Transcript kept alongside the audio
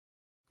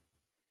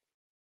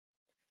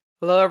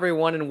Hello,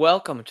 everyone, and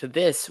welcome to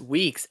this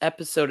week's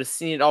episode of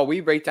Seen It All.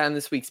 We break down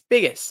this week's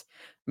biggest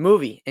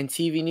movie and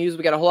TV news.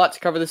 We got a whole lot to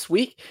cover this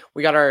week.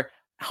 We got our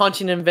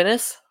Haunting in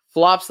Venice,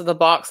 flops of the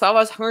box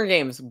office, Hunger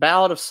Games,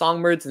 Ballad of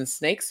Songbirds and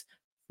Snakes,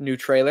 new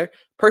trailer.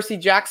 Percy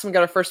Jackson, we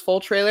got our first full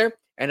trailer,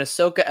 and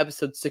Ahsoka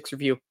episode 6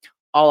 review,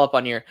 all up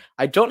on here.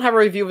 I don't have a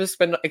review of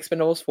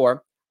Expendables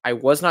 4. I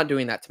was not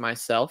doing that to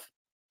myself.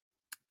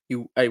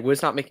 I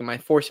was not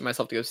forcing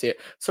myself to go see it.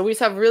 So we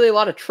just have really a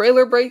lot of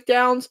trailer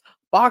breakdowns,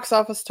 box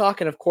office talk,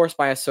 and of course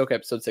my Ahsoka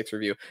episode 6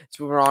 review.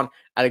 So we're on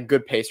at a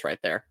good pace right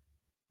there.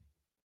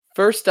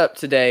 First up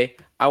today,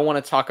 I want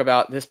to talk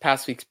about this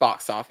past week's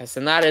box office,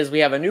 and that is we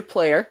have a new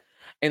player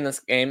in this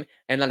game,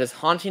 and that is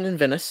Haunting in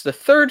Venice, the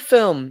third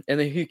film in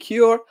the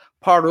Hercule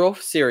Poirot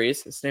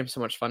series. This name's so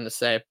much fun to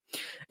say.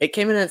 It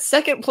came in at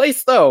second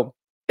place, though.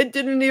 It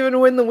didn't even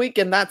win the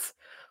weekend.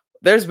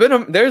 There's been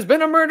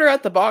a murder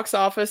at the box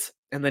office,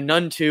 and The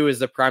Nun 2 is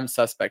the prime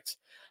suspect.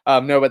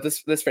 No, but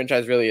this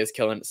franchise really is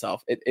killing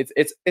itself.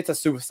 It's a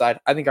suicide.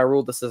 I think I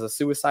ruled this as a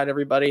suicide,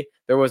 everybody.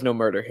 There was no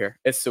murder here.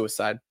 It's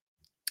suicide.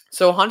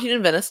 So Haunting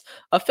in Venice,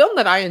 a film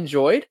that I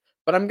enjoyed,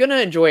 but I'm going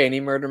to enjoy any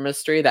murder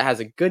mystery that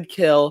has a good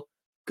kill,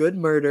 good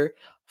murder,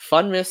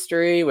 fun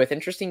mystery with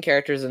interesting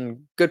characters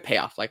and good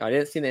payoff. Like, I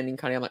didn't see the ending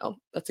coming. I'm like, oh,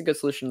 that's a good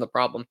solution to the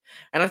problem.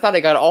 And I thought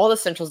I got all the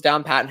essentials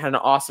down pat and had an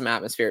awesome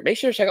atmosphere. Make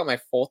sure to check out my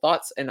full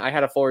thoughts. And I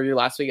had a full review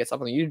last week. It's up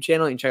on the YouTube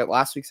channel. You can check out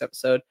last week's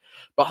episode.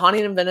 But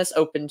Haunting in Venice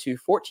opened to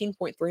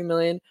 14.3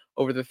 million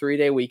over the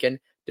 3-day weekend,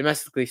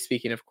 domestically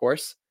speaking, of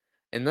course.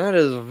 And that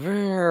is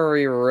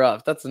very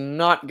rough. That's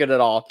not good at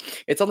all.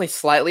 It's only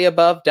slightly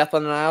above Death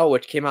on the Nile,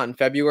 which came out in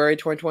February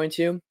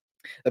 2022.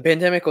 The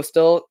pandemic was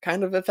still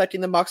kind of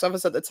affecting the box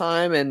office at the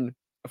time, and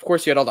of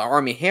course you had all the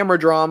Army Hammer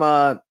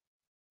drama.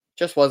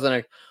 Just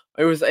wasn't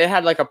it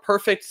had like a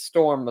perfect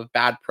storm of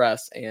bad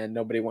press, and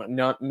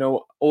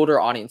no older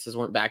audiences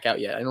weren't back out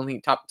yet. I don't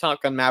think Top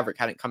Gun Maverick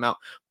hadn't come out,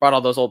 brought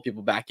all those old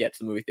people back yet to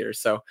the movie theaters,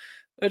 so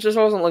it just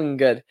wasn't looking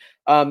good.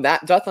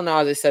 That Death on the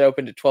Nile, as I said,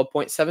 opened to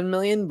 12.7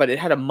 million, but it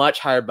had a much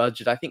higher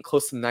budget, I think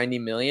close to 90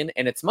 million,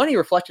 and its money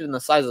reflected in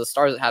the size of the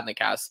stars it had in the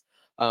cast.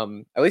 At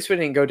least we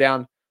didn't go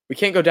down. We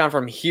can't go down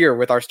from here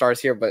with our stars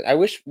here, but I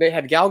wish they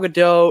had Gal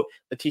Gadot,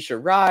 Letitia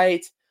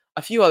Wright,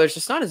 a few others,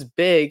 just not as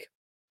big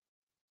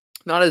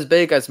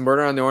as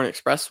Murder on the Orient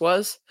Express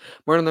was.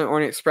 Murder on the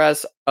Orient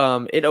Express,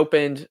 it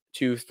opened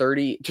to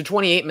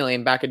 28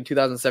 million back in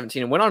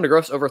 2017 and went on to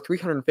gross over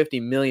 350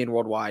 million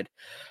worldwide.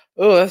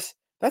 Oh,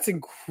 that's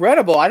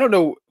incredible. I don't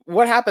know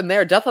what happened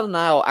there. Death on the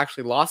Nile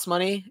actually lost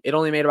money. It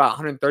only made about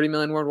 130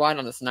 million worldwide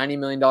on this $90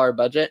 million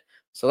budget.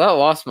 So that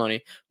lost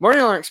money. Murder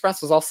on the Orient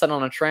Express was all set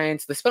on a train,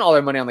 so they spent all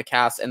their money on the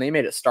cast, and they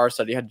made it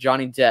star-studded. You had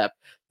Johnny Depp.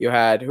 You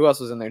had, who else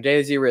was in there?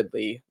 Daisy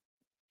Ridley.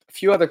 A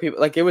few other people.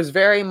 Like, it was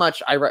very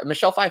much,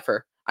 Michelle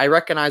Pfeiffer. I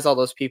recognize all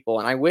those people,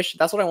 and I wish,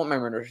 that's what I want my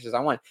murder mysteries. I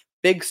want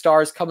big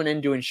stars coming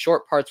in doing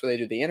short parts where they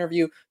do the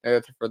interview,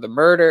 they're there for the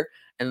murder,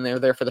 and they're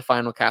there for the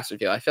final cast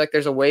reveal. I feel like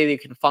there's a way that you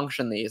can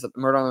function these.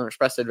 Murder on the Orient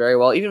Express did very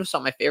well. Even if it's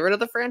not my favorite of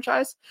the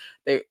franchise,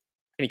 I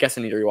guess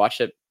I need to rewatch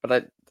it,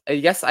 but I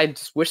guess I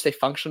just wish they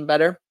functioned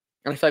better.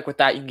 And I feel like with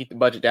that, you can keep the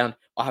budget down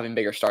while having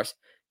bigger stars.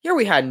 Here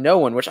we had no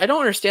one, which I don't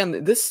understand.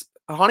 This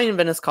Haunting in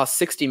Venice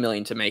cost $60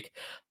 million to make.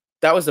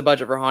 That was the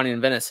budget for Haunting in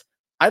Venice.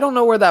 I don't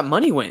know where that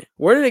money went.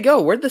 Where did it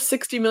go? Where did the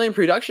 $60 million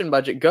production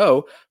budget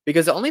go?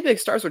 Because the only big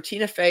stars were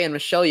Tina Fey and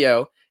Michelle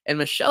Yeoh. And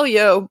Michelle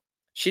Yeoh,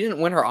 she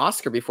didn't win her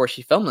Oscar before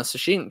she filmed this, so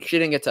she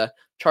didn't get to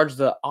charge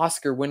the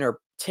Oscar winner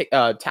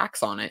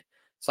tax on it.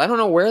 So I don't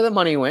know where the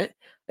money went.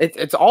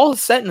 It's all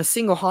set in a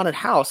single haunted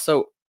house.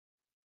 So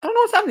I don't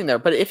know what's happening there.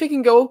 But if it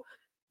can go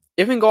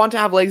on to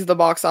have legs at the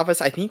box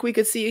office, I think we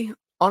could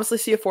honestly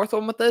see a fourth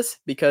one with this,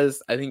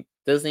 because I think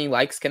Disney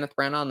likes Kenneth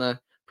Branagh on the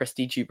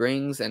prestige he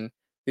brings, and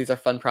these are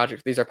fun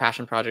projects. These are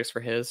passion projects for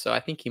his, so I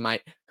think he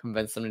might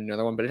convince them to do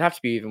another one, but it'd have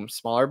to be even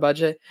smaller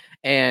budget,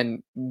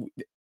 and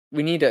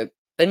Kenneth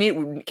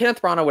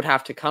Branagh would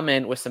have to come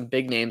in with some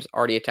big names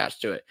already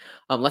attached to it.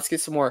 Let's get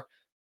some more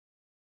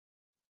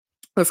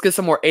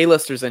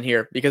A-listers in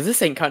here, because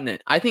this ain't cutting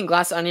it. I think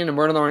Glass Onion and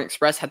Murder on the Orient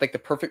Express had like the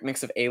perfect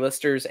mix of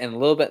A-listers and a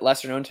little bit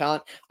lesser known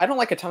talent. I don't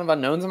like a ton of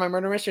unknowns in my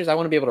murder mysteries. I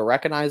want to be able to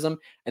recognize them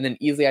and then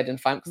easily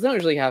identify them, because they don't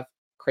usually have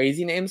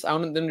crazy names. I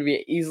want them to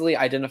be easily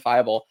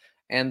identifiable.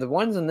 And the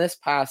ones in this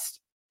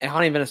past, and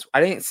Haunting Venice,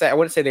 I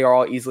wouldn't say they are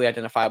all easily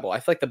identifiable. I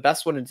feel like the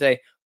best one today,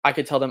 I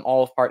could tell them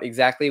all apart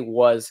exactly,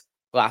 was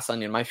Glass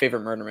Onion, my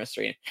favorite murder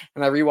mystery.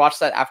 And I rewatched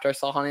that after I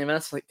saw Haunting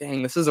Venice. Like,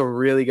 dang, this is a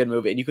really good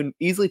movie. And you can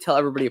easily tell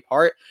everybody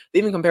apart. They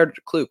even compared it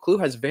to Clue. Clue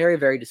has very,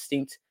 very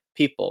distinct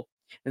people.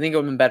 I think it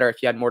would have been better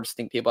if you had more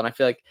distinct people. And I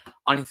feel like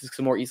audiences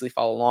could more easily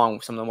follow along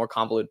with some of the more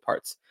convoluted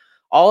parts.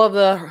 All of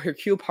the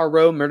Hercule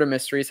Poirot murder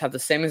mysteries have the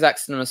same exact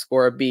cinema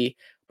score of B.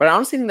 But I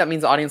honestly think that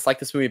means the audience liked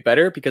this movie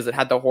better because it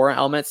had the horror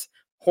elements.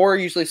 Horror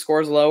usually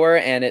scores lower,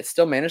 and it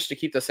still managed to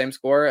keep the same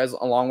score as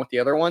along with the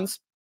other ones.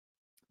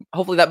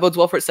 Hopefully that bodes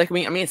well for its second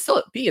week. I mean, it's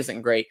still B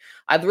isn't great.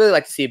 I'd really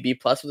like to see a B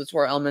plus with its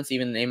horror elements,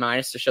 even an A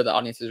minus, to show the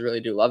audiences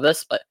really do love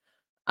this. But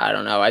I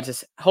don't know. I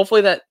just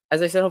hopefully that,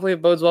 as I said, hopefully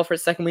it bodes well for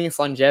its second week's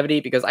longevity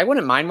because I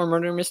wouldn't mind more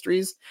murder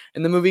mysteries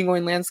in the movie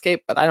going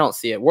landscape, but I don't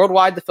see it.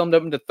 Worldwide, the film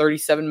opened to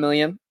 37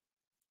 million.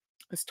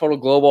 It's total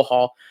global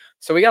haul.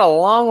 So we got a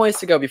long ways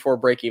to go before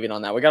break even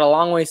on that. We got a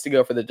long ways to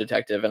go for the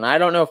detective, and I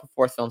don't know if a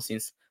fourth film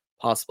seems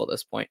possible at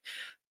this point.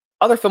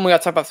 Other film we got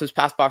to talk about this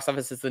past box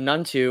office is The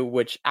Nun 2,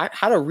 which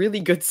had a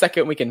really good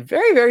second weekend.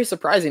 Very, very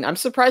surprising. I'm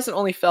surprised it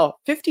only fell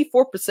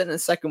 54% in the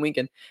second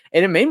weekend,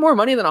 and it made more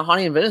money than A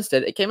Haunting in Venice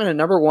did. It came in at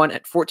number one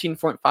at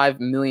 $14.5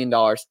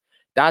 million.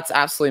 That's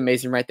absolutely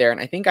amazing right there, and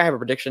I think I have a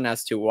prediction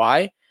as to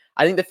why.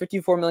 I think the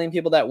 54 million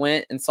people that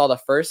went and saw the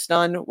first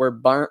Nun were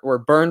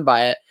burned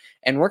by it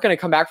and weren't going to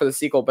come back for the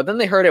sequel, but then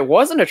they heard it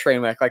wasn't a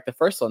train wreck like the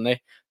first one. They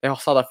all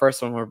saw the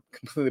first one, were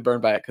completely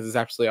burned by it because it's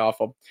absolutely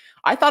awful.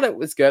 I thought it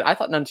was good. I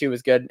thought Nun 2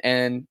 was good,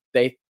 and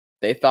they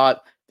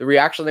thought the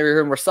reaction they were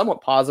hearing were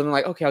somewhat positive. And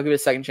like, okay, I'll give it a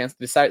second chance to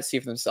decide to see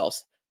for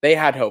themselves. They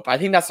had hope. I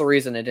think that's the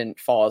reason it didn't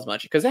fall as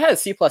much because it had a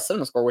C+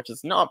 cinema score, which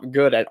is not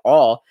good at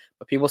all,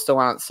 but people still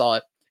went out and saw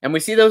it. And we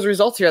see those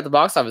results here at the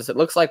box office. It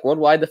looks like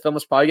worldwide the film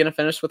was probably going to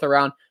finish with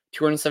around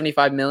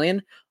 275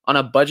 million on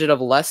a budget of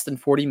less than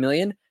 40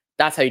 million.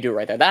 That's how you do it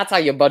right there. That's how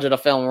you budget a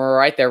film. We're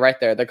right there, right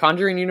there. The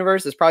Conjuring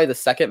universe is probably the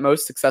second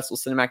most successful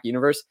cinematic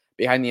universe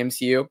behind the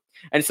MCU,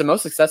 and it's the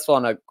most successful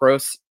on a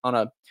gross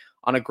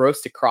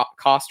to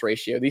cost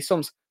ratio. These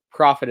films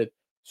profited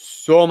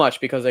so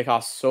much because they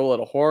cost so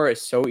little. Horror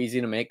is so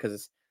easy to make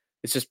because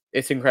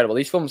it's incredible.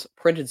 These films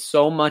printed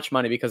so much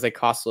money because they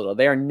cost little.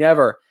 They are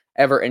never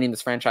ever ending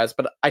this franchise,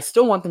 but I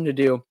still want them to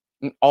do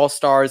an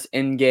All-Stars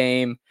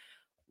in-game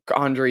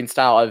Conjuring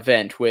style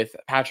event with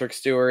Patrick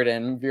Stewart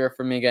and Vera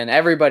Farmiga and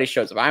everybody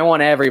shows up. I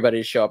want everybody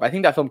to show up. I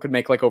think that film could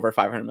make like over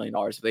 $500 million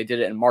if they did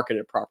it and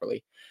marketed it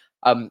properly.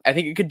 I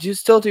think it could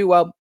still do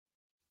well.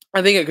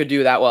 I think it could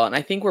do that well. And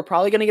I think we're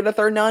probably going to get a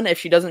third Nun if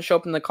she doesn't show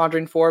up in the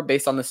Conjuring 4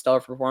 based on the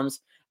stellar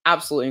performance.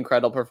 Absolutely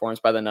incredible performance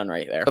by the Nun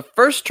right there. The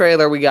first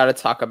trailer we got to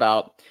talk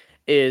about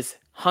is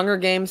Hunger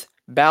Games: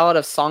 Ballad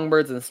of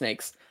Songbirds and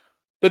Snakes.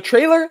 The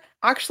trailer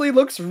actually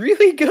looks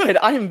really good.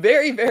 I am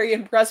very, very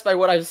impressed by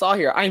what I saw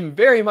here. I'm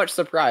very much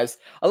surprised.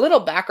 A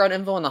little background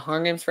info on the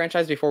Hunger Games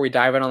franchise before we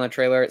dive in on the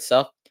trailer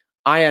itself.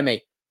 I am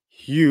a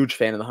huge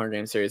fan of the Hunger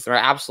Games series. They're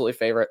my absolute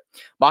favorite.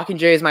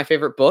 Mockingjay is my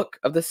favorite book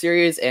of the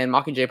series, and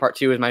Mockingjay Part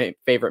 2 is my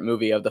favorite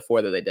movie of the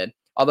 4 that they did.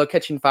 Although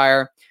Catching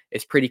Fire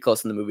is pretty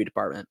close in the movie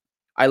department.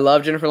 I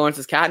love Jennifer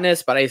Lawrence's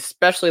Katniss, but I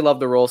especially love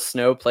the role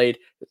Snow played,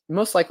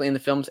 most likely in the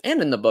films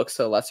and in the books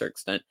to a lesser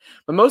extent,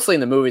 but mostly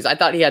in the movies. I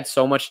thought he had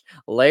so much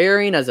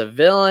layering as a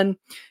villain,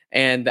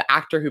 and the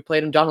actor who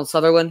played him, Donald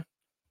Sutherland,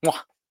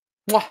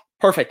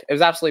 perfect. It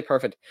was absolutely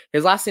perfect.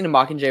 His last scene in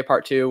Mockingjay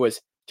Part 2 was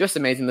just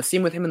amazing. The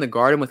scene with him in the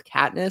garden with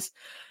Katniss,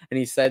 and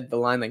he said the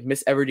line like,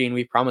 "Miss Everdeen,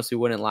 we promised we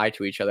wouldn't lie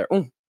to each other."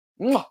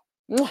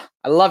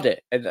 I loved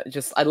it.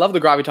 I love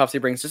the gravitas he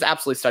brings. Just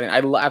absolutely stunning. I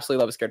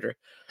absolutely love his character.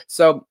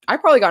 So I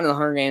probably got into the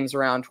Hunger Games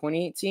around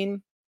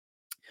 2018.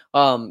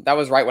 That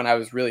was right when I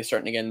was really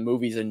starting to get into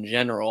movies in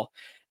general.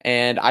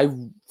 And I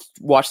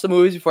watched the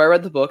movies before I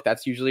read the book.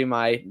 That's usually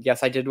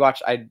yes, I did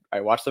watch. I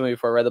watched the movie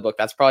before I read the book.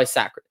 That's probably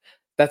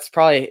That's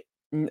probably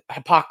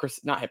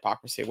hypocrisy. Not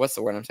hypocrisy. What's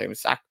the word I'm saying?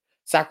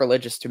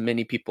 Sacrilegious to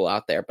many people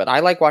out there. But I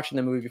like watching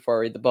the movie before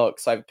I read the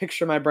book. So I have a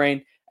picture in my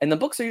brain. And the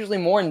books are usually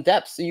more in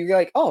depth. So you're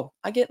like, oh,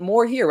 I get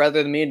more here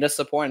rather than being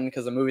disappointed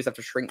because the movies have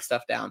to shrink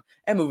stuff down.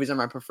 And movies are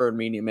my preferred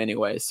medium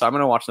anyways. So I'm going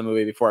to watch the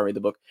movie before I read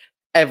the book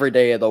every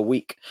day of the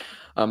week.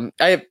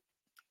 As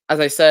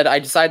I said, I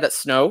decided that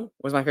Snow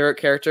was my favorite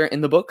character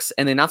in the books.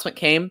 And the announcement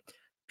came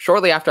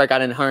shortly after I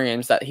got into Hunger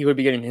Games that he would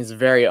be getting his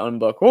very own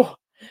book. Oh,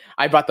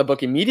 I bought the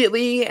book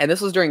immediately. And this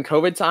was during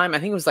COVID time. I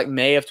think it was like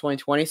May of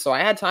 2020. So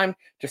I had time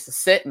just to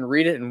sit and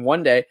read it in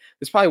one day.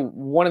 It's probably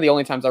one of the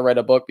only times I read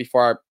a book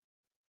before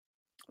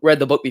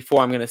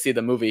I'm going to see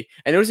the movie.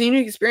 And it was a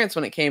unique experience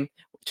when it came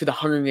to the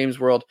Hunger Games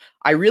world.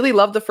 I really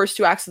loved the first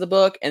 2 acts of the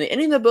book, and the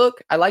ending of the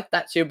book, I liked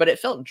that too, but it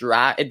felt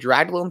it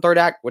dragged a little in third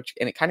act,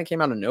 and it kind of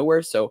came out of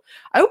nowhere. So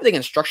I hope they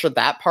can structure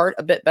that part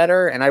a bit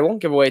better, and I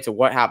won't give away to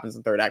what happens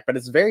in third act, but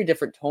it's very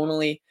different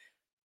tonally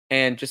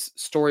and just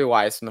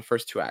story-wise from the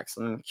first 2 acts.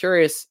 And I'm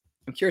curious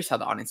how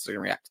the audience is going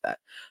to react to that.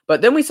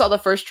 But then we saw the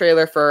first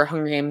trailer for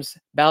Hunger Games: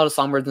 Ballad of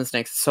Songbirds and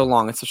Snakes. It's so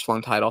long. It's such a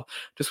long title.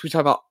 We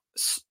talk about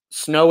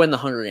Snow in the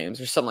Hunger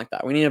Games or something like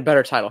that. We need a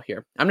better title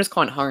here. I'm just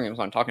calling it Hunger Games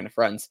when I'm talking to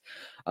friends.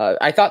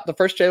 I thought the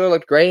first trailer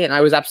looked great, and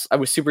I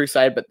was super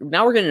excited. But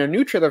now we're getting a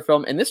new trailer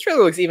film, and this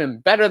trailer looks even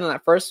better than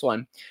that first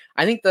one.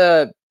 I think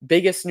the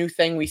biggest new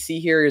thing we see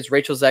here is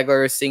Rachel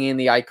Zegler singing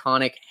the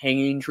iconic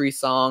Hanging Tree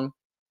song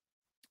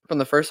from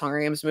the first Hunger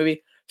Games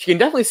movie. She can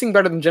definitely sing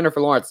better than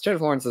Jennifer Lawrence.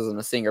 Jennifer Lawrence isn't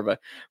a singer, but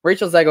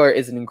Rachel Zegler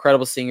is an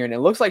incredible singer, and it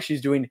looks like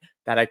she's doing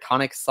that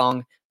iconic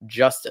song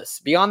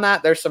justice. Beyond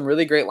that, there's some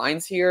really great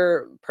lines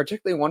here,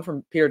 particularly one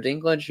from Peter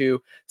Dinklage,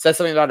 who says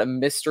something about a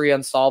mystery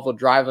unsolved will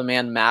drive a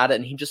man mad,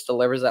 and he just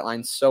delivers that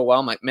line so well.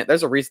 I'm like, man,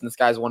 there's a reason this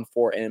guy's won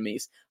 4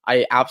 Emmys.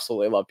 I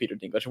absolutely love Peter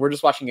Dinklage. We're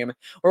watching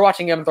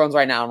Game of Thrones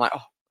right now. I'm like,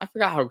 oh, I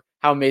forgot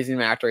how amazing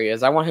an actor he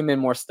is. I want him in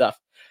more stuff.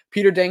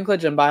 Peter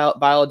Dinklage and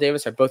Viola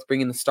Davis are both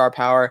bringing the star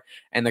power,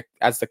 and they're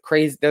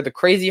the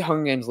crazy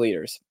Hunger Games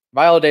leaders.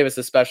 Viola Davis,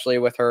 especially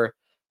with her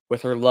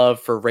love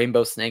for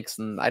rainbow snakes,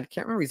 and I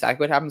can't remember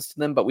exactly what happens to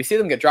them, but we see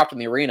them get dropped in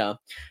the arena,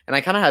 and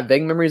I kind of have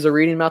vague memories of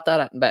reading about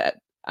that, but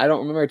I don't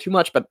remember too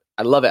much, but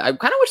I love it. I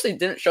kind of wish they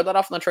didn't show that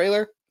off in the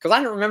trailer, because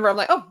I don't remember. I'm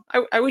like, oh,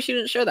 I wish you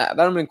didn't show that.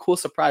 That would have been a cool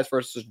surprise for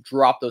us to just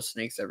drop those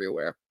snakes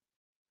everywhere.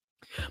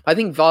 But I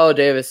think Viola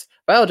Davis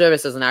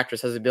as an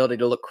actress has the ability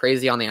to look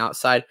crazy on the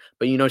outside,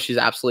 but she's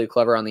absolutely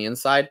clever on the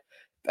inside.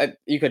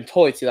 You can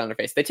totally see that on her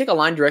face. They take a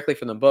line directly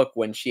from the book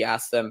when she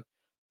asks them,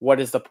 what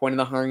is the point of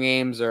the Hunger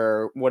Games,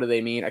 or what do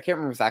they mean? I can't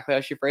remember exactly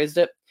how she phrased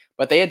it,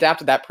 but they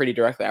adapted that pretty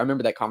directly. I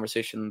remember that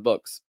conversation in the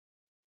books.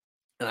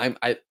 And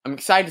I'm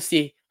excited to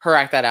see her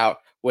act that out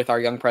with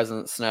our young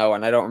President Snow,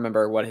 and I don't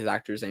remember what his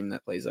actor's name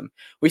that plays him.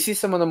 We see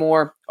some of the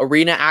more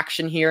arena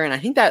action here, and I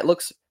think that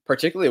looks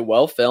particularly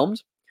well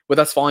filmed, with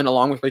us following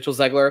along with Rachel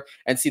Zegler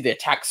and see the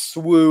attack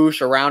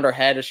swoosh around her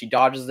head as she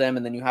dodges them,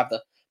 and then you have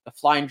the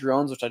flying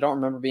drones, which I don't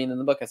remember being in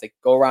the book, as they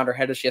go around her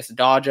head as she has to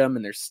dodge them,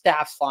 and there's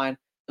staffs flying.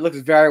 It looks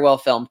very well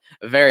filmed,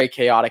 very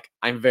chaotic.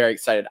 I'm very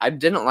excited. I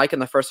didn't like in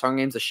the first Hunger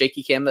Games the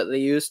shaky cam that they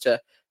used to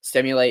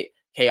stimulate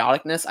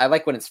chaoticness. I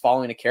like when it's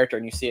following a character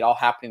and you see it all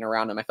happening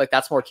around them. I feel like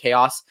that's more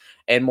chaos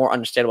and more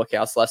understandable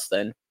chaos, less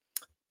than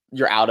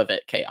you're out of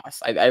it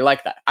chaos. I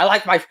like that.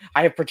 I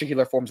have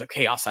particular forms of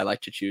chaos I like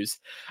to choose.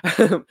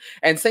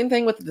 And same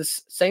thing with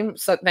this, same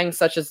thing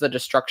such as the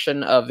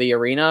destruction of the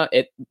arena.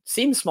 It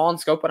seemed small in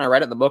scope when I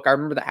read it in the book. I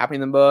remember that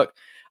happening in the book.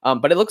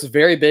 But it looks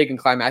very big and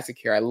climactic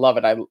here. I love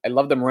it. I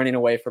love them running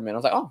away from it. I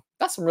was like, oh,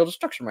 that's some real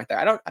destruction right there.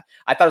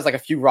 I thought it was like a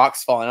few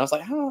rocks falling. I was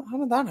like, how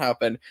did that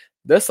happen?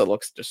 This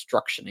looks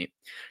destruction-y.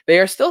 They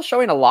are still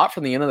showing a lot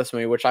from the end of this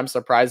movie, which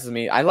surprises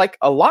me. I like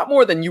a lot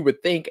more than you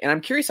would think, and I'm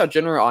curious how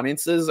general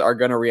audiences are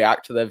going to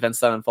react to the events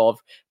that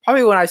unfold.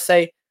 Probably when I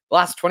say the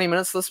last 20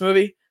 minutes of this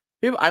movie,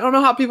 I don't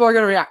know how people are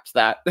going to react to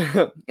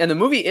that. And the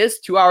movie is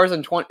 2 hours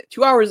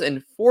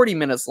and 40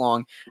 minutes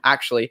long,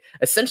 actually,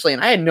 essentially.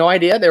 And I had no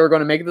idea they were going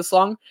to make it this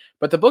long,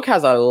 but the book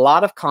has a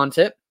lot of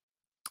content.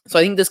 So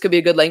I think this could be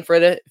a good length for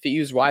it if it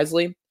used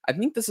wisely. I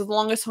think this is the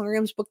longest Hunger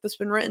Games book that's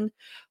been written,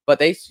 but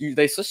they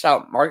switched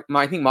out.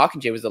 I think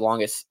Mockingjay was the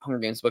longest Hunger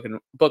Games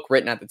book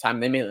written at the time.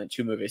 They made it in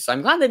 2 movies, so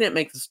I'm glad they didn't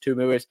make this 2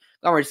 movies.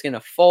 Now we're just getting a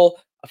full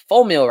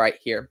meal right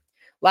here.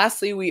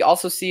 Lastly, we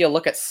also see a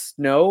look at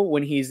Snow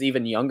when he's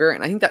even younger,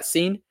 and I think that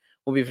scene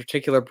will be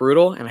particularly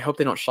brutal, and I hope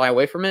they don't shy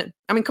away from it.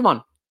 I mean, come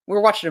on.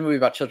 We're watching a movie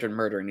about children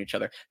murdering each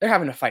other. They're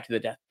having a fight to the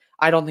death.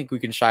 I don't think we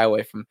can shy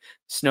away from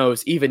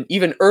Snow's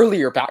even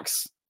earlier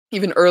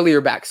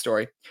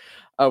backstory.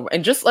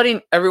 And just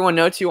letting everyone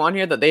know, too, on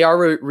here that they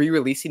are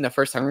re-releasing the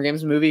first Hunger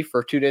Games movie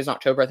for 2 days in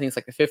October. I think it's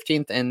like the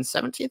 15th and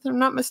 17th, if I'm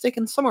not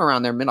mistaken, somewhere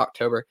around there,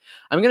 mid-October.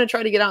 I'm going to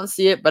try to get out and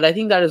see it, but I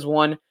think that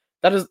one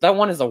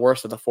is the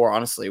worst of the 4,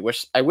 honestly.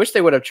 I wish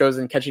they would have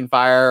chosen Catching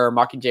Fire or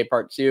Mockingjay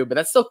Part 2, but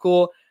that's still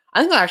cool. I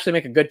think they'll actually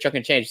make a good chunk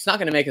of change. It's not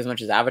going to make as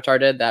much as Avatar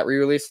did, that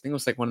re-release. I think it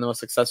was like one of the most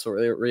successful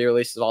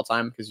re-releases of all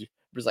time, because you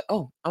was like,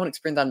 oh, I want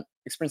to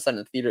experience that in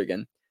the theater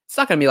again. It's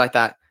not going to be like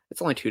that.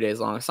 It's only 2 days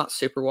long. It's not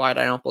super wide,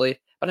 I don't believe.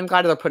 But I'm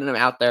glad they're putting them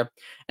out there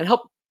and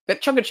help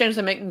that chunk of change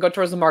they make and go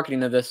towards the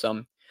marketing of this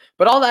film.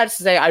 But all that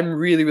to say, I'm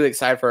really, really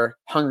excited for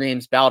Hunger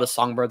Games, Ballad of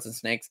Songbirds and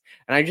Snakes.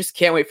 And I just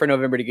can't wait for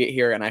November to get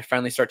here and I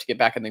finally start to get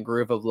back in the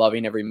groove of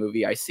loving every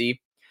movie I see.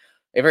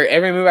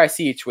 Every movie I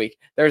see each week.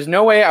 There's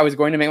no way I was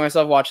going to make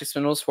myself watch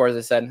Expendables 4, as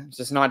I said. I'm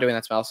just not doing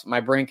that spell. My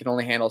brain can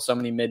only handle so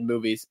many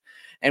mid-movies.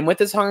 And with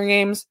this Hunger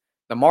Games,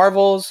 the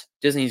Marvels,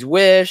 Disney's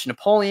Wish,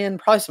 Napoleon,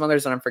 probably some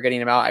others that I'm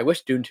forgetting about. I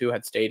wish Dune 2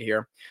 had stayed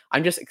here.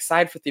 I'm just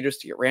excited for theaters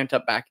to get ramped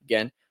up back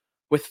again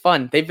with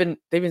fun. They've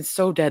been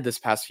so dead this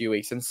past few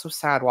weeks, and it's so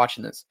sad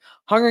watching this.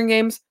 Hunger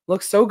Games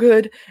looks so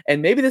good,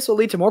 and maybe this will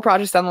lead to more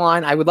projects down the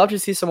line. I would love to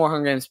see some more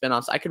Hunger Games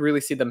spinoffs. I could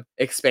really see them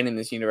expanding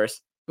this universe.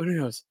 But who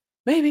knows?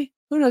 Maybe.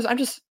 Who knows?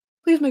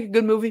 Please make a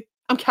good movie.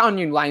 I'm counting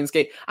you,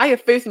 Lionsgate. I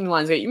have faith in you,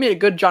 Lionsgate. You made a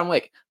good John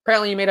Wick.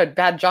 Apparently you made a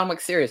bad John Wick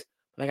series,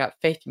 but I got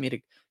faith you made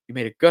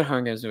a good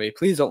Hunger Games movie.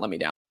 Please don't let me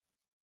down.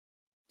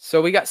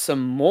 So we got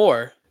some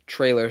more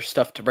trailer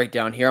stuff to break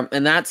down here,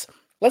 and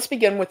let's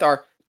begin with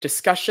our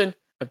discussion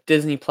of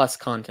Disney Plus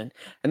content,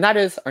 and that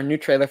is our new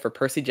trailer for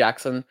Percy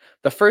Jackson,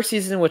 the first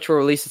season, which will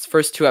release its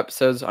first 2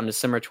 episodes on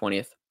December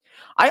 20th.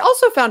 I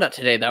also found out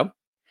today, though,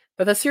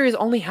 that the series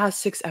only has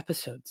 6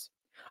 episodes.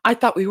 I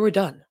thought we were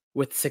done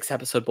with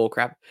 6-episode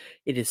bullcrap.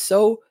 It is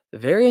so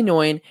very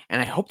annoying,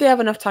 and I hope they have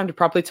enough time to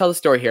properly tell the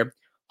story here.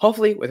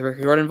 Hopefully, with Rick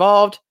Riordan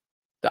involved,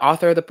 the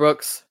author of the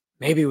books,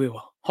 maybe we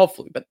will.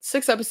 Hopefully, but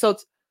 6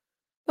 episodes,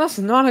 that's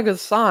not a good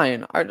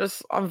sign.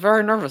 I'm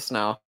very nervous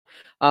now.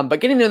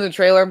 But getting into the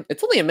trailer,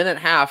 it's only a minute and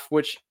a half,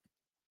 which,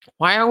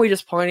 why aren't we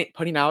just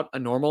putting out a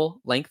normal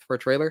length for a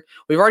trailer?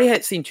 We've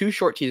already seen 2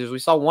 short teasers. We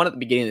saw one at the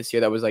beginning of this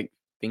year that was like,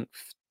 I think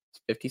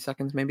 50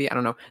 seconds maybe, I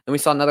don't know. Then we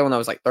saw another one that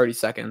was like 30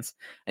 seconds.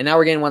 And now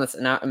we're getting one that's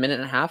now a minute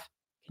and a half.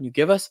 Can you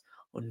give us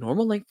a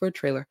normal length for a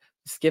trailer?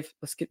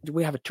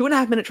 We have a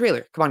 2.5 minute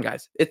trailer. Come on,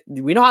 guys.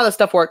 We know how this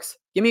stuff works.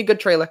 Give me a good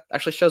trailer.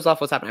 Actually shows off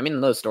what's happening. I mean, I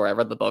know the story. I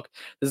read the book.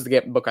 This is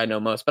the book I know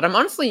most. But I'm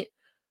honestly,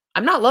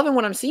 I'm not loving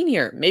what I'm seeing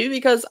here. Maybe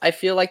because I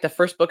feel like the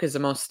first book is the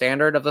most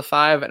standard of the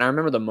 5, and I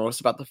remember the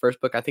most about the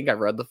first book. I think I've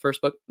read the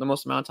first book the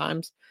most amount of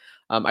times.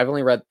 I've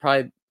only read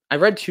I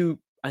read 2,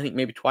 I think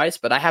maybe twice,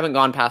 but I haven't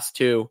gone past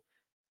 2.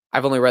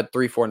 I've only read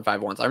 3, 4, and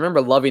 5 once. I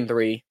remember loving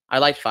 3. I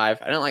liked 5.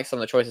 I didn't like some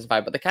of the choices in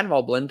 5, but they kind of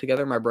all blend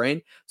together in my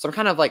brain. So I'm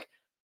kind of like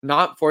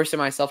not forcing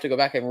myself to go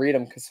back and read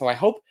them. So I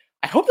hope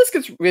this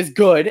is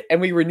good and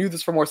we renew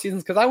this for more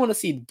seasons because I want to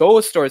see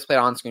those stories played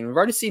on screen. We've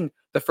already seen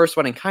the first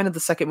one and kind of the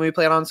second movie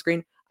played on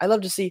screen. I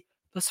love to see,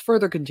 let's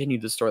further continue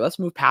the story. Let's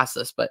move past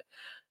this. But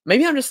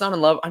maybe I'm just not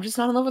in love. I'm just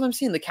not in love with what I'm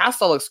seeing. The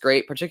cast all looks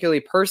great,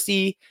 particularly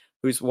Percy,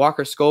 who's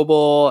Walker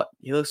Scoble.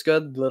 He looks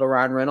good. Little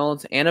Ryan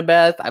Reynolds.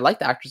 Annabeth. I like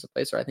the actress that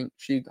plays her. I think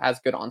she has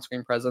good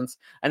on-screen presence.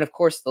 And of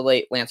course, the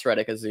late Lance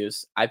Reddick as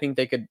Zeus. I think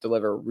they could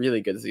deliver really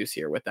good Zeus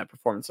here with that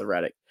performance of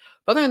Reddick.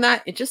 But other than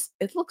that,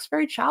 it looks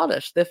very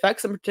childish. The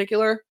effects in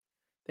particular,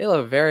 they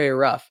look very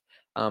rough.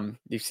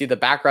 You see the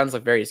backgrounds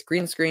look very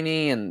green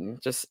screeny and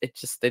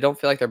they don't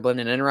feel like they're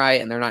blending in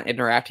right and they're not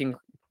interacting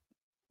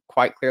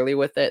quite clearly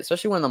with it,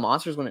 especially when the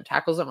monsters, when it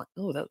tackles them, like,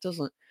 oh, that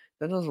doesn't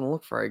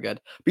look very good.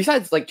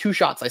 Besides, like 2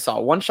 shots I saw.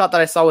 One shot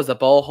that I saw was the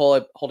bow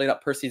holding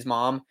up Percy's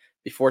mom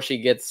before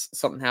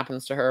something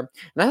happens to her.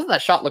 And I thought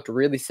that shot looked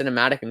really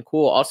cinematic and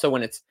cool. Also,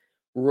 when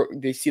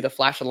they see the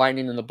flash of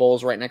lightning and the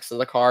bowls right next to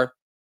the car.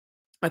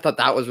 I thought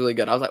that was really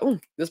good. I was like, oh,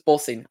 this bowl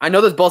scene. I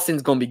know this bowl scene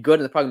is going to be good,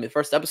 and it's probably going to be the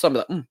first episode. I'm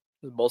like,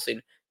 this bowl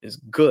scene is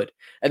good.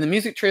 And the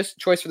music choice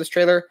for this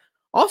trailer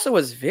also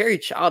was very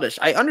childish.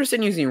 I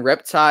understand using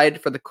Riptide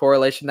for the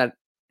correlation that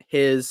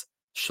his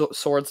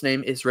sword's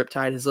name is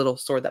Riptide, his little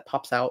sword that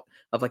pops out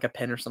of like a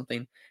pen or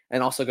something,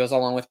 and also goes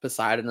along with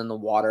Poseidon and the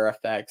water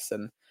effects.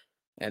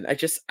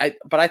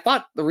 But I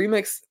thought the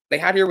remix they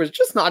had here was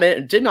just not it.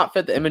 It did not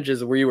fit the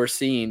images we were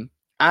seeing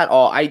at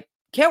all. I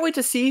can't wait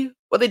to see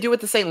what they do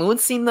with the St.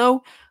 Louis scene,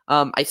 though.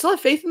 I still have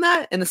faith in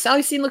that, and the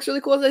Sally scene looks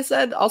really cool, as I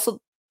said. Also,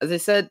 as I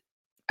said,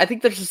 I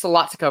think there's just a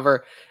lot to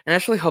cover, and I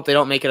just really hope they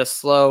don't make it a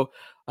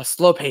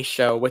slow-paced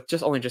show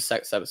with only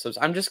 6 episodes.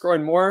 I'm just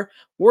growing more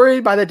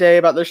worried by the day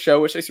about this show,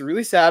 which makes me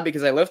really sad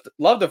because I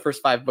love the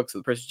first 5 books of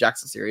the Percy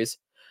Jackson series.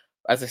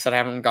 As I said, I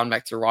haven't gone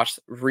back to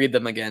read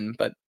them again,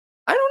 but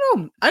I don't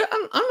know.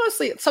 I'm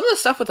honestly, some of the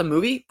stuff with the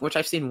movie, which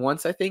I've seen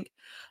once, I think.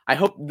 I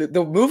hope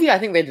the movie. I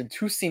think they did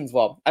 2 scenes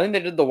well. I think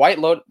they did the White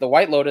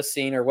Lotus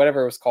scene or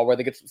whatever it was called, where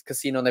they get to the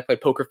casino and they play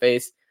Poker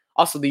Face.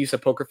 Also, the use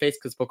of Poker Face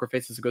because Poker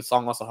Face is a good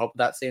song. Also, helped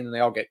that scene and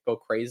they all go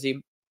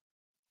crazy.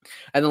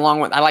 And the long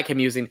one, I like him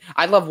using.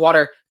 I love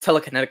water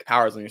telekinetic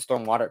powers when you're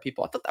throwing water at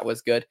people. I thought that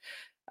was good.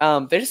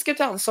 They just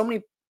skipped out on so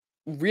many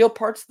real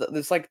parts that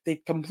it's like they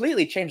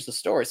completely changed the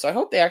story. So I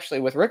hope they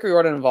actually, with Rick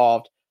Riordan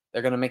involved,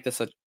 they're going to make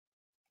this a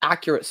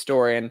accurate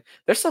story. And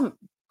there's some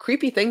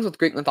creepy things with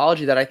Greek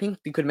mythology that I think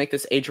you could make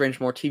this age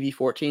range more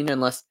TV-14 and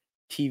less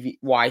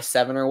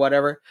TVY7 or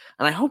whatever.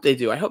 And I hope they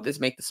do. I hope they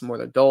make this more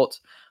adult.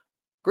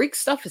 Greek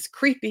stuff is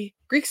creepy.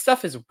 Greek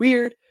stuff is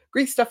weird.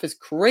 Greek stuff is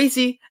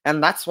crazy.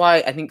 And that's why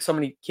I think so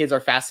many kids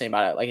are fascinated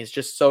by it. Like, it's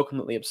just so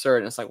completely absurd.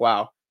 And it's like,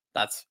 wow,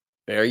 that's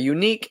very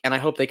unique. And I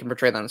hope they can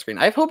portray that on screen.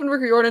 I have hope in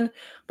Rick Riordan,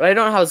 but I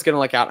don't know how it's going to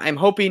look out. I'm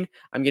hoping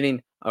I'm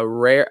getting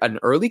an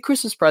early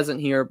Christmas present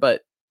here,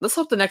 but let's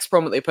hope the next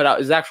promo they put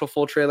out is the actual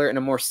full trailer and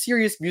a more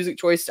serious music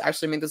choice to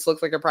actually make this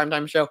look like a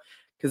primetime show,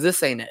 because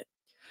this ain't it.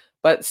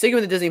 But sticking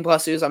with the Disney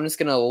Plus news, I'm just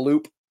going to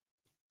loop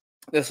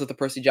this with the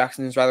Percy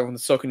Jackson news rather than the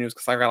Ahsoka news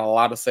because I got a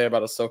lot to say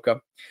about Ahsoka.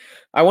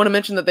 I want to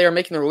mention that they are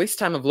making the release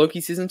time of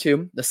Loki Season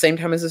 2 the same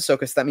time as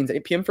Ahsoka, so that means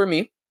 8 p.m. for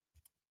me.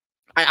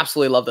 I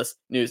absolutely love this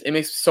news. It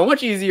makes it so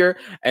much easier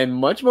and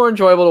much more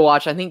enjoyable to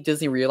watch. I think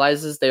Disney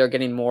realizes they are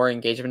getting more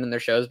engagement in their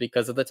shows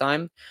because of the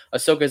time.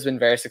 Ahsoka has been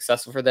very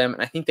successful for them,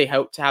 and I think they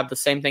hope to have the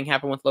same thing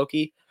happen with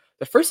Loki.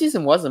 The first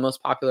season was the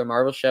most popular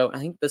Marvel show, and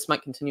I think this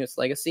might continue its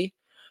legacy.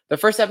 The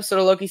first episode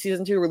of Loki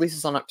Season 2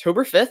 releases on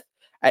October 5th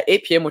at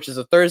 8 p.m., which is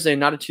a Thursday,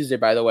 not a Tuesday,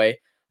 by the way.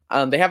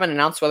 They haven't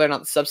announced whether or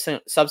not the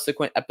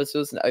subsequent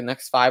episodes, the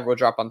next 5, will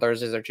drop on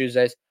Thursdays or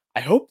Tuesdays. I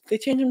hope they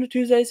change them to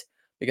Tuesdays,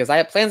 because I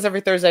have plans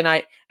every Thursday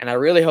night, and I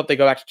really hope they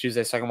go back to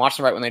Tuesday so I can watch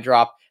them right when they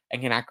drop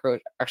and can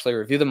actually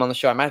review them on the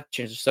show. I might have to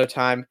change the show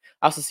time.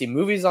 I also see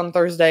movies on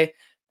Thursday,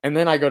 and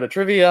then I go to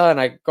trivia, and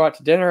I go out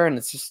to dinner, and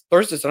it's just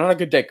Thursdays are not a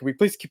good day. Can we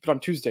please keep it on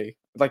Tuesday?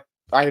 Like,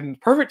 I'm in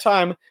perfect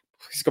time.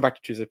 Please go back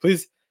to Tuesday.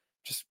 Please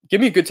just give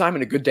me a good time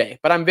and a good day.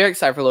 But I'm very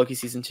excited for Loki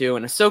Season 2,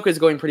 and Ahsoka is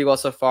going pretty well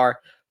so far.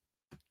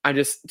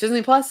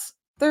 Disney Plus,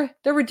 they're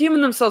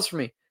redeeming themselves for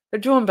me. They're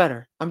doing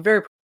better. I'm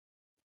very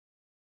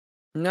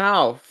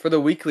Now, for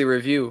the weekly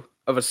review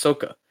of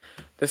Ahsoka.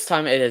 This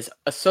time it is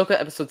Ahsoka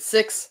Episode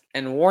 6,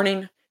 and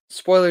warning,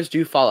 spoilers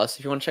do follow, so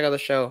if you want to check out the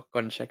show, go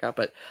ahead and check out.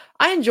 But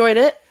I enjoyed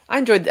it. I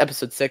enjoyed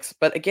Episode 6,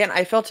 but again,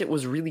 I felt it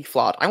was really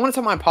flawed. I want to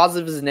talk about my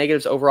positives and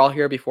negatives overall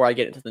here before I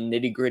get into the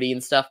nitty-gritty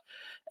and stuff.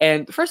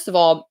 And first of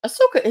all,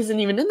 Ahsoka isn't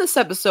even in this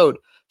episode.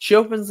 She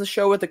opens the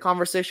show with a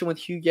conversation with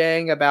Hugh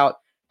Yang about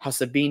how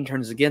Sabine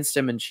turns against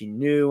him, and she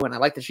knew, and I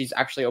like that she's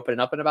actually opening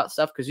up about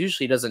stuff, because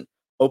usually she doesn't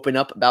open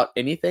up about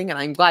anything, and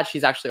I'm glad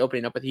she's actually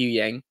opening up with Hugh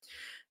Yang.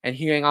 And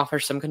Hugh Yang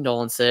offers some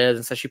condolences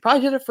and says she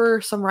probably did it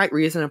for some right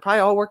reason and probably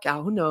all work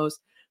out, who knows.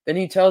 Then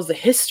he tells a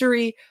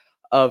history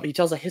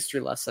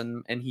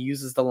lesson, and he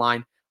uses the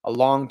line "a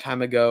long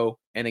time ago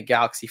in a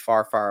galaxy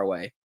far, far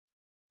away."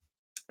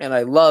 And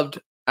I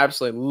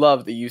absolutely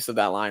loved the use of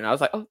that line. I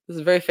was like, "Oh, this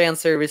is very fan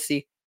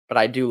servicey," but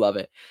I do love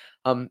it.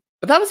 But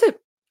that was it.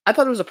 I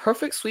thought it was a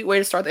perfect, sweet way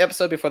to start the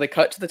episode before they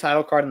cut to the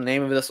title card, and the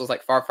name of this was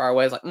like "Far, Far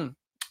Away." I was like,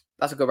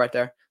 "That's a good right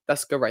there.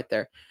 That's good right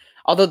there."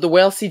 Although the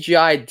whale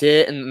CGI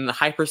did, and the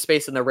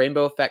hyperspace and the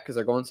rainbow effect because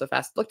they're going so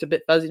fast, looked a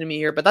bit fuzzy to me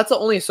here. But that's the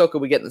only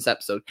Ahsoka we get in this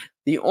episode.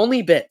 The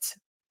only bit.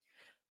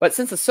 But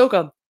since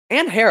Ahsoka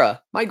and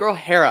Hera, my girl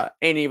Hera,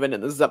 ain't even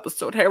in this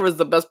episode. Hera's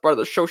the best part of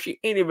the show. She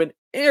ain't even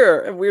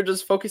here. And we're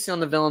just focusing on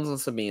the villains and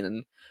Sabine.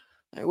 And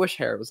I wish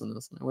Hera was in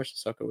this. And I wish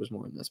Ahsoka was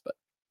more in this. But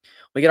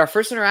we get our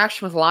first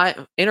interaction with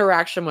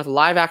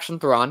live action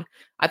Thrawn.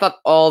 I thought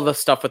all the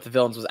stuff with the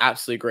villains was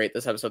absolutely great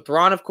this episode.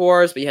 Thrawn, of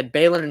course, but you had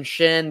Ballad and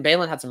Shin.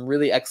 Ballad had some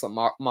really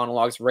excellent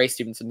monologues. Ray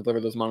Stevenson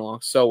delivered those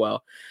monologues so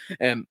well.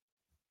 And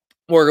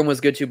Morgan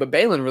was good too, but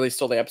Balin really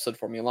stole the episode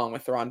for me along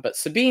with Thrawn. But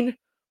Sabine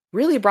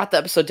really brought the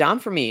episode down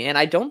for me, and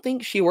I don't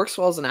think she works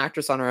well as an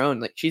actress on her own.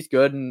 Like, she's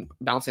good and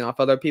bouncing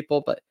off other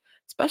people, but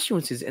especially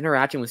when she's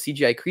interacting with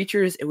CGI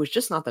creatures, it was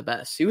just not the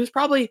best. She was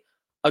probably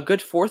a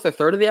good fourth or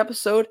third of the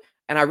episode,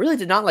 and I really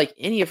did not like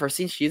any of her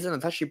scenes she's in. I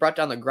thought she brought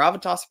down the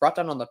gravitas, brought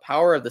down on the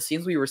power of the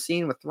scenes we were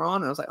seeing with Thrawn,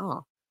 and I was like,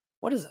 oh,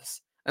 what is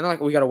this? And they're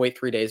like, we gotta wait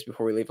 3 days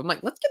before we leave. I'm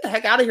like, let's get the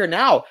heck out of here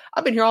now.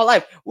 I've been here all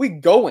life. We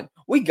going.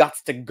 We got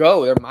to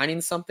go. They're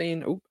mining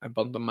something. Oh, I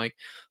bumped the mic.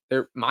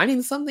 They're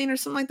mining something or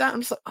something like that.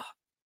 I'm just like, oh,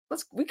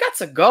 we got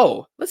to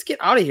go. Let's get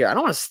out of here. I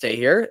don't want to stay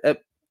here.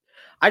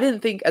 I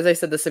didn't think, as I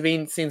said, the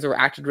Sabine scenes were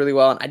acted really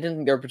well, and I didn't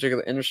think they were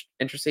particularly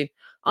interesting.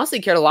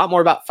 Honestly, cared a lot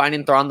more about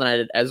finding Thrawn than I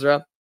did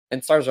Ezra.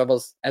 And Star Wars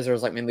Rebels, Ezra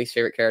was like my least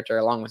favorite character,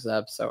 along with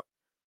Zeb, so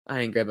I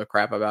didn't give a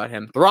crap about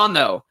him. Thrawn,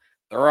 though.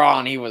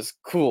 Thrawn, he was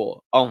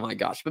cool. Oh my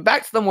gosh. But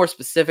back to the more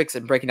specifics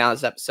and breaking down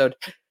this episode.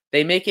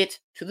 They make it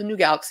to the new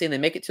galaxy, and they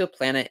make it to a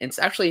planet, and it's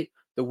actually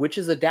the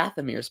Witches of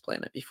Dathomir's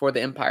planet before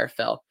the Empire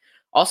fell.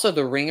 Also,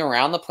 the ring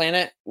around the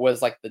planet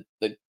was like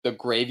the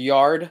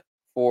graveyard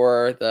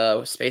for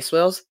the space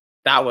whales.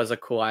 That was a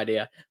cool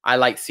idea. I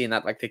like seeing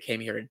that, like they came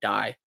here to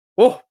die.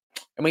 Whoa!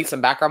 And we get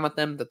some background with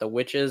them, that the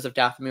Witches of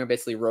Dathomir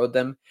basically rode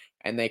them,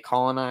 and they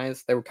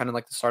colonized. They were kind of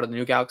like the start of the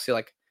new galaxy,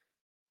 like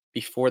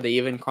before they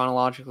even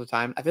chronological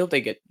time.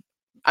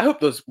 I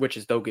hope those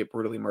witches don't get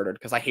brutally murdered,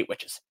 because I hate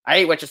witches. I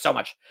hate witches so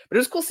much. But it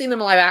was cool seeing them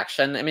in live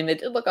action. I mean, they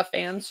did look a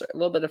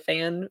little bit of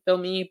fan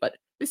filmy, but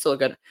they still look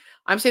good.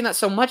 I'm saying that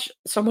so much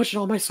in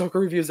all my Ahsoka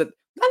reviews that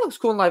looks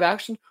cool in live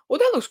action. Well,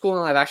 that looks cool in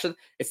live action.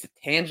 It's the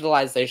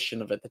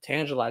tangentialization of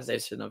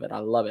it. I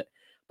love it.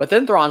 But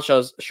then Thrawn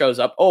shows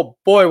up. Oh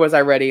boy, was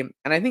I ready.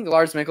 And I think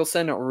Lars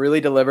Mikkelsen really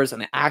delivers in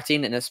the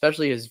acting, and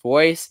especially his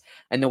voice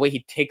and the way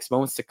he takes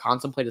moments to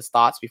contemplate his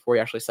thoughts before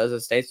he actually says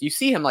his states. You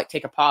see him like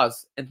take a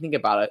pause and think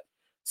about it.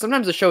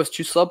 Sometimes the show is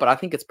too slow, but I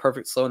think it's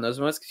perfect slow in those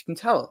moments because you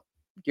can tell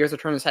gears are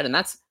turning his head, and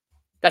that's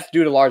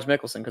due to Lars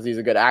Mikkelsen because he's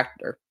a good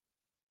actor.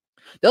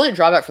 The only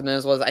drawback for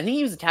them was I think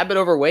he was a tad bit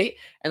overweight,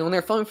 and when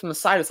they're filming from the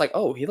side, it's like,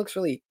 oh, he looks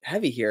really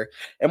heavy here.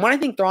 And when I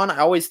think Thrawn, I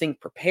always think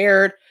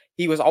prepared.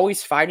 He was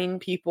always fighting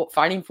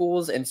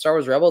fools in Star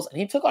Wars Rebels, and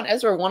he took on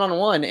Ezra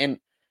one-on-one, and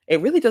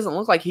it really doesn't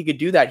look like he could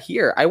do that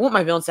here. I want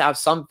my villains to have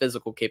some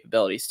physical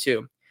capabilities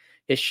too.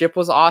 His ship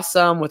was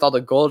awesome with all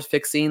the gold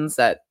fixings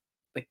that,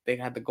 like, they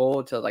had the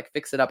gold to like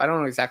fix it up. I don't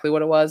know exactly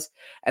what it was.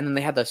 And then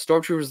they had the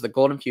stormtroopers, the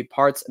gold infused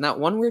parts, and that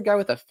one weird guy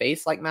with a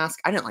face like mask.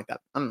 I didn't like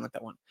that. I didn't like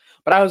that one.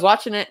 But I was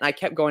watching it and I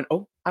kept going,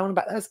 oh, I want to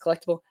buy that. That's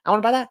collectible. I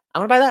want to buy that. I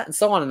want to buy that, and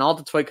so on. And all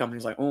the toy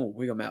companies like, oh,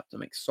 we're gonna have to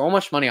make so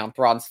much money on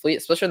Thrawn's fleet,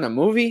 especially in the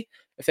movie.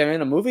 If they're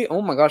in a movie,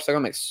 oh my gosh, they're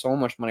gonna make so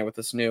much money with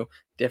this new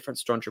different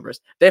stormtroopers.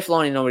 Dave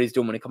Filoni know what he's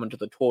doing when he comes into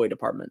the toy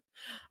department.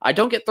 I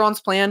don't get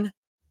Thrawn's plan.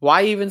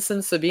 Why even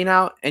send Sabine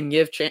out and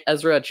give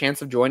Ezra a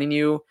chance of joining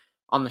you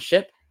on the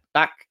ship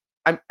back?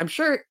 I'm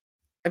sure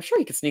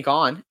he could sneak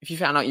on if you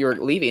found out you were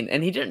leaving,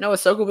 and he didn't know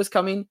Ahsoka was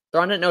coming.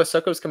 Thrawn didn't know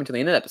Ahsoka was coming to the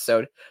end of the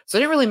episode, so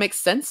it didn't really make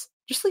sense.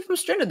 Just leave him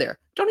stranded there.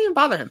 Don't even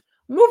bother him.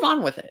 Move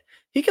on with it.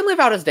 He can live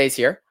out his days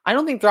here. I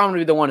don't think Thrawn would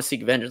be the one to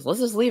seek vengeance. Let's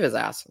just leave his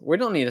ass. We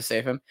don't need to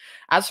save him.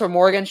 As for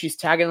Morgan, she's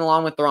tagging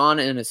along with Thrawn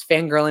and is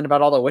fangirling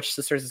about all the witch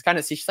sisters. It's kind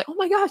of she's like, oh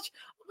my gosh,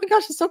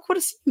 it's so cool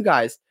to see you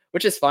guys.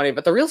 Which is funny,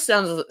 but the real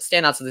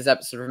standouts of this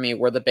episode for me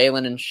were the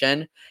Balin and Shin,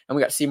 and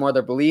we got to see more of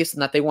their beliefs,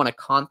 and that they want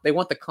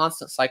the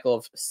constant cycle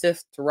of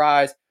Sith to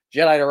rise,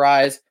 Jedi to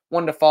rise,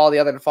 one to fall, the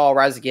other to fall,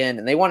 rise again,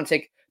 and they want to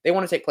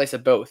take place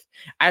of both.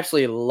 I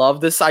absolutely love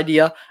this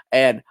idea,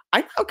 and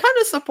I kind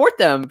of support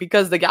them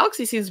because the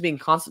galaxy seems to be in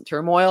constant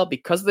turmoil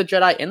because of the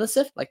Jedi and the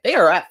Sith. Like, they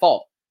are at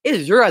fault. It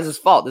is your guys'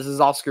 fault. This is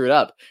all screwed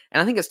up,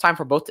 and I think it's time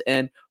for both to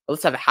end. But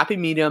let's have a happy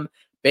medium.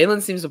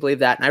 Balin seems to believe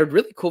that, and I would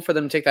really cool for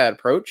them to take that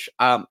approach.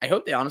 I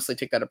hope they honestly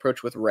take that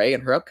approach with Rey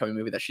in her upcoming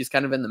movie, that she's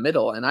kind of in the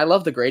middle. And I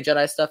love the Grey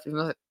Jedi stuff, even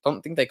though I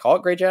don't think they call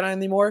it Grey Jedi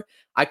anymore.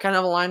 I kind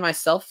of align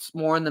myself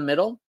more in the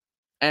middle,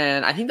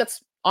 and I think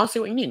that's honestly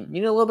what you need. You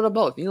need a little bit of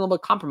both. You need a little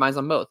bit of compromise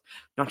on both.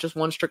 Not just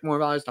one strict moral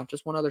values, not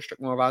just one other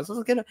strict moral values.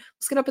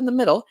 Let's get up in the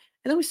middle,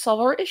 and then we solve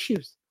our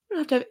issues. don't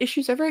have to have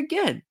issues ever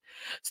again.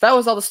 So that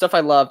was all the stuff I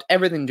loved.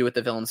 Everything to do with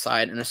the villain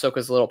side and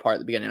Ahsoka's little part at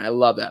the beginning. I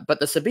love that. But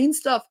the Sabine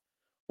stuff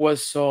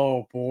was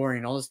so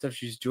boring. All the stuff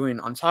she's doing.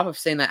 On top of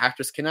saying that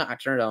actress cannot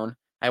act on her own.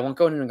 I won't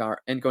go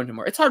into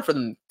more. It's hard for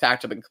them to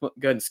act up in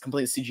good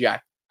complete CGI.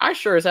 I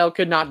sure as hell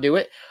could not do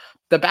it.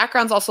 The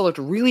backgrounds also looked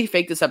really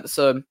fake this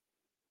episode,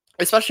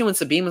 especially when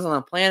Sabine was on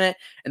the planet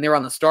and they were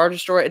on the Star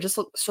Destroyer. It just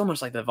looked so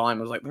much like the volume.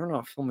 I was like, they're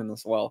not filming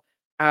this well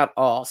at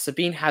all.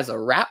 Sabine has a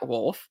rat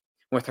wolf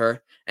with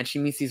her, and she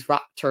meets these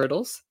rat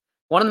turtles.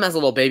 One of them has a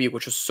little baby,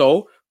 which was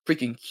so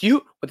freaking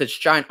cute with its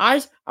giant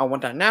eyes. I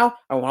want that now.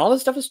 I want all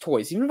this stuff as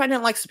toys. Even if I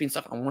didn't like Sabine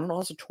stuff, I want it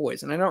all as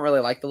toys. And I don't really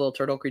like the little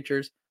turtle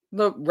creatures.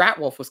 The rat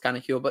wolf was kind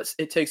of cute, but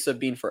it takes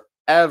Sabine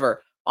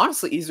forever.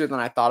 Honestly, easier than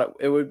I thought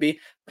it would be.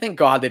 Thank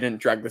God they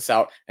didn't drag this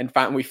out, and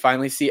we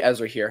finally see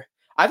Ezra here.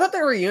 I thought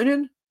their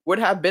reunion would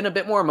have been a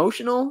bit more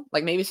emotional,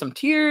 like maybe some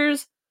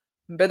tears,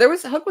 but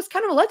Hook was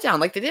kind of a letdown.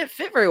 Like, they didn't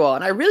fit very well,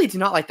 and I really do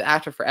not like the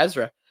actor for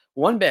Ezra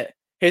one bit.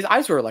 His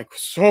eyes were like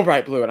so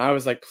bright blue, and I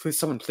was like, please,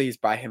 someone please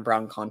buy him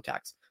brown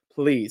contacts,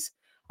 please.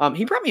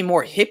 He brought me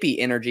more hippie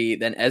energy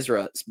than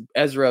Bridger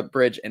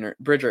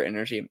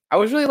energy. I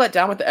was really let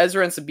down with the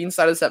Ezra and Sabine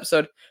side of this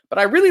episode, but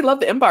I really love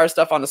the Empire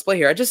stuff on display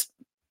here.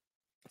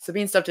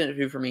 Sabine stuff didn't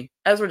do for me.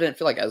 Ezra didn't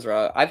feel like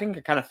Ezra. I think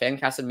it kind of fan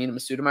casted Mina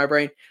Masuda in my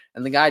brain,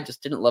 and the guy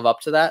just didn't live up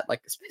to that.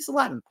 Like, Space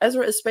Aladdin.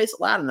 Ezra is Space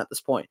Aladdin at this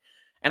point.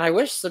 And I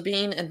wish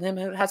Sabine and them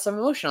had some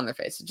emotion on their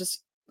face.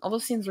 All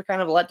those scenes were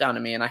kind of a letdown to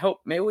me, and I hope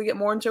maybe we get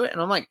more into it.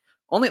 And I'm like,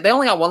 they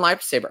only got one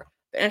lightsaber.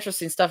 The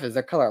interesting stuff is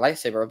their color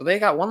lightsaber, but they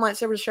got one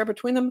lightsaber to share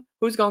between them.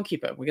 Who's going to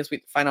keep it? We guess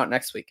we find out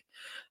next week.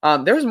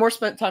 There was more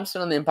time spent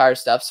on the Empire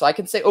stuff, so I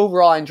can say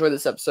overall I enjoyed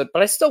this episode,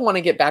 but I still want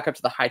to get back up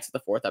to the heights of the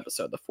fourth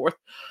episode. The fourth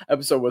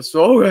episode was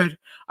so good.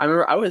 I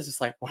remember I was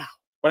just like, wow.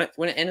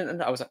 When it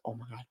ended, I was like, oh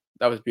my God,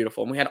 that was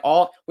beautiful. And we had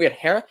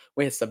Hera,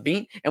 we had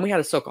Sabine, and we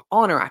had Ahsoka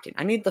all interacting.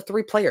 I need the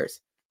three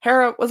players.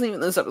 Hera wasn't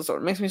even in this episode.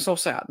 It makes me so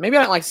sad. Maybe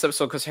I don't like this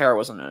episode because Hera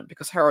wasn't in it,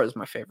 because Hera is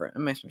my favorite. It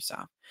makes me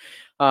sad.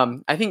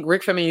 I think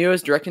Rick Famuyiwa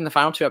is directing the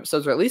final two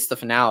episodes, or at least the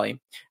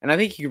finale, and I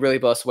think he could really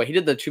blow us away. He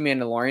did the two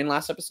Mandalorian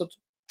last episode.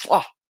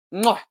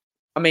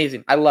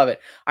 Amazing. I love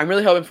it. I'm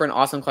really hoping for an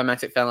awesome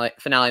climactic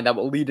finale that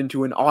will lead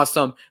into an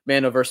awesome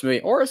Mandoverse movie,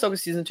 or Ahsoka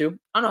Season 2.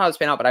 I don't know how this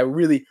pan out, but I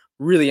really,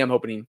 really am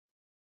hoping.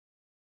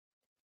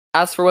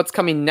 As for what's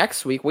coming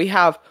next week, we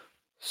have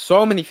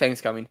so many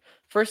things coming.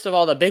 First of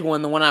all, the big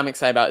one, the one I'm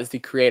excited about, is The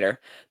Creator.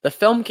 The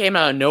film came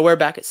out of nowhere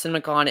back at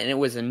CinemaCon, and it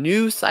was a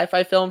new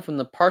sci-fi film from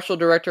the partial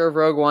director of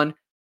Rogue One.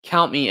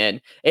 Count me in.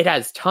 It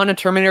has a ton of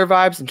Terminator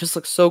vibes and just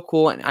looks so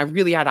cool, and I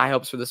really had high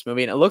hopes for this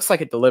movie, and it looks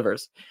like it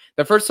delivers.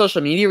 The first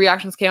social media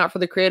reactions came out for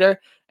The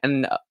Creator,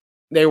 and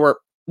they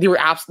were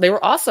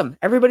awesome.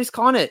 Everybody's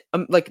calling it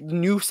like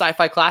new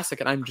sci-fi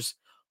classic, and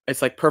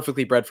it's like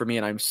perfectly bred for me,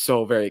 and I'm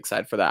so very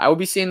excited for that. I will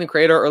be seeing The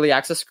Creator early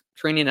access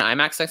training in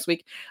IMAX next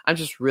week. I'm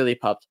just really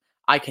pumped.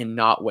 I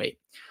cannot wait.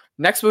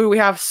 Next movie we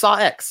have Saw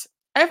X.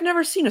 I've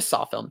never seen a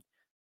Saw film.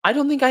 I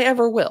don't think I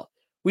ever will.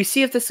 I will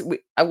see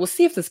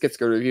if this gets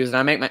good reviews,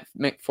 and I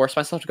might force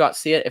myself to go out and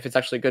see it if it's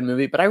actually a good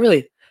movie. But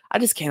I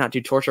just cannot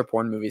do torture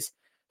porn movies.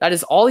 That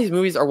is, all these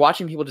movies are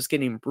watching people just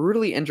getting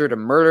brutally injured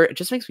and murdered. It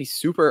just makes me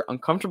super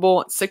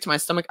uncomfortable and sick to my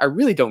stomach. I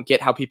really don't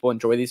get how people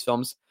enjoy these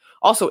films.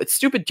 Also, it's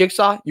stupid,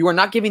 Jigsaw. You are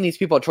not giving these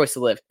people a choice to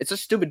live. It's a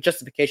stupid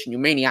justification, you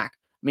maniac.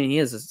 I mean, he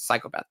is a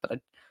psychopath, but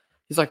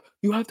he's like,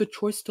 you have the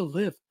choice to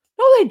live.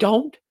 No, they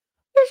don't.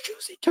 They're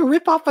choosing to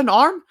rip off an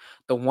arm.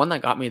 The one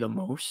that got me the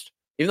most,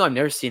 even though I've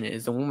never seen it,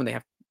 is the one when they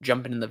have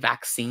jumping in the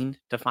vaccine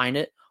to find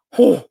it.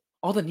 Oh,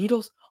 all the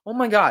needles. Oh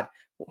my God.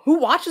 Who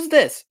watches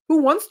this?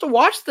 Who wants to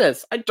watch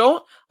this? I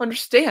don't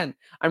understand.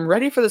 I'm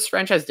ready for this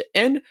franchise to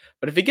end,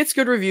 but if it gets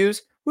good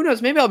reviews, who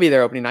knows? Maybe I'll be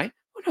there opening night.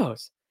 Who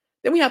knows?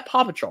 Then we have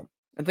Paw Patrol,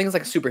 and things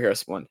like a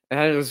superhero one, and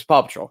it was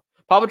Paw Patrol.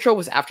 Paw Patrol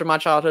was after my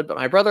childhood, but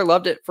my brother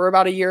loved it for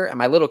about a year, and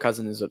my little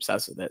cousin is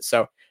obsessed with it.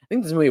 So I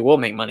think this movie will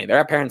make money. There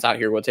are parents out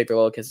here who will take their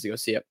little kids to go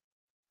see it.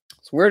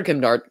 It's weird Kim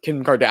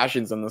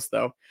Kardashian's in this,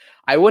 though.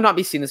 I will not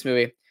be seeing this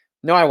movie.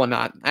 No, I will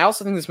not. I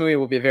also think this movie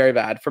will be very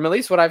bad, from at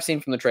least what I've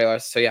seen from the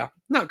trailers. So yeah,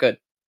 not good.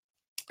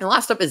 And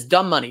last up is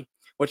Dumb Money,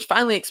 which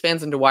finally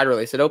expands into wide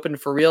release. It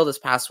opened for real this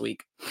past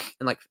week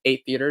in like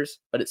 8 theaters,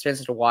 but it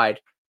expands into wide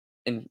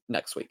in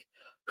next week.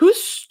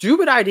 Whose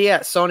stupid idea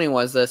at Sony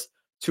was this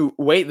to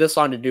wait this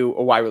long to do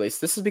a wide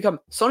release?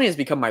 Sony has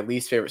become my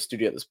least favorite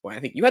studio at this point. I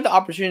think you had the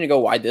opportunity to go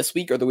wide this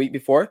week or the week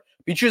before.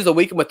 But you choose the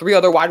weekend with 3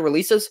 other wide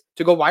releases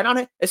to go wide on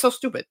it. It's so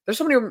stupid. There's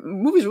so many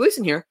movies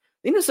releasing here.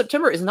 The end of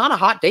September is not a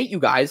hot date, you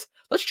guys.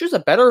 Let's choose a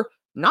better,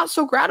 not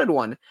so crowded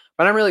one.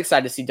 But I'm really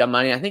excited to see Dumb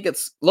Money. I think it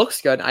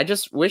looks good. I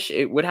just wish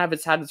it would have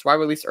had its wide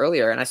release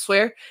earlier. And I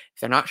swear,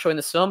 if they're not showing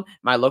this film in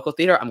my local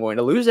theater, I'm going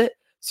to lose it.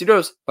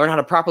 Studios, learn how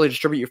to properly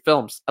distribute your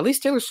films. At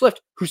least Taylor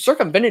Swift, who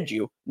circumvented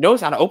you,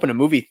 knows how to open a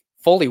movie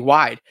fully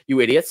wide, you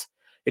idiots.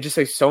 It just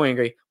makes me so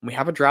angry when we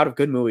have a drought of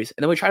good movies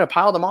and then we try to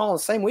pile them all in the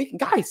same week.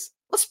 Guys,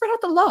 let's spread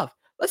out the love.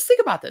 Let's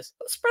think about this.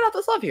 Let's spread out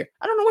this love here.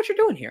 I don't know what you're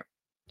doing here.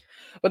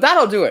 But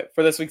that'll do it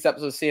for this week's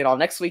episode of Seeing It All.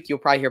 Next week, you'll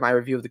probably hear my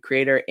review of The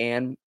Creator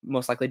and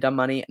most likely Dumb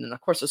Money. And then,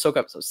 of course, Ahsoka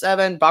episode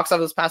 7. Box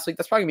office this past week.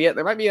 That's probably going to be it.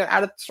 There might be an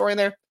added story in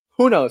there.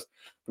 Who knows?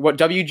 What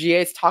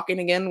WGA is talking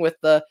again with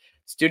the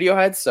studio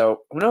heads.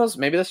 So who knows?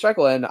 Maybe the strike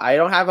will end. I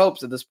don't have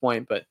hopes at this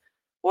point. But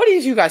what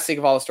did you guys think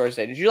of all the stories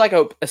today? Did you like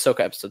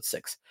Ahsoka episode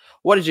 6?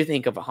 What did you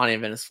think of Haunted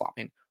in Venice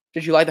flopping?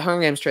 Did you like the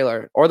Hunger Games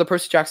trailer or the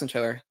Percy Jackson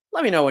trailer?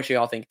 Let me know what you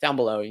all think down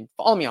below. You can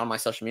follow me on my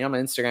social media, on my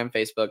Instagram,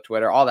 Facebook,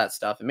 Twitter, all that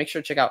stuff. And make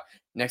sure to check out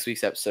next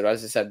week's episode.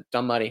 As I said,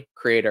 Dumb Money,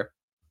 Creator.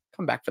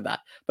 Come back for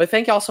that. But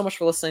thank you all so much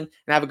for listening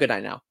and have a good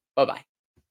night now. Bye-bye.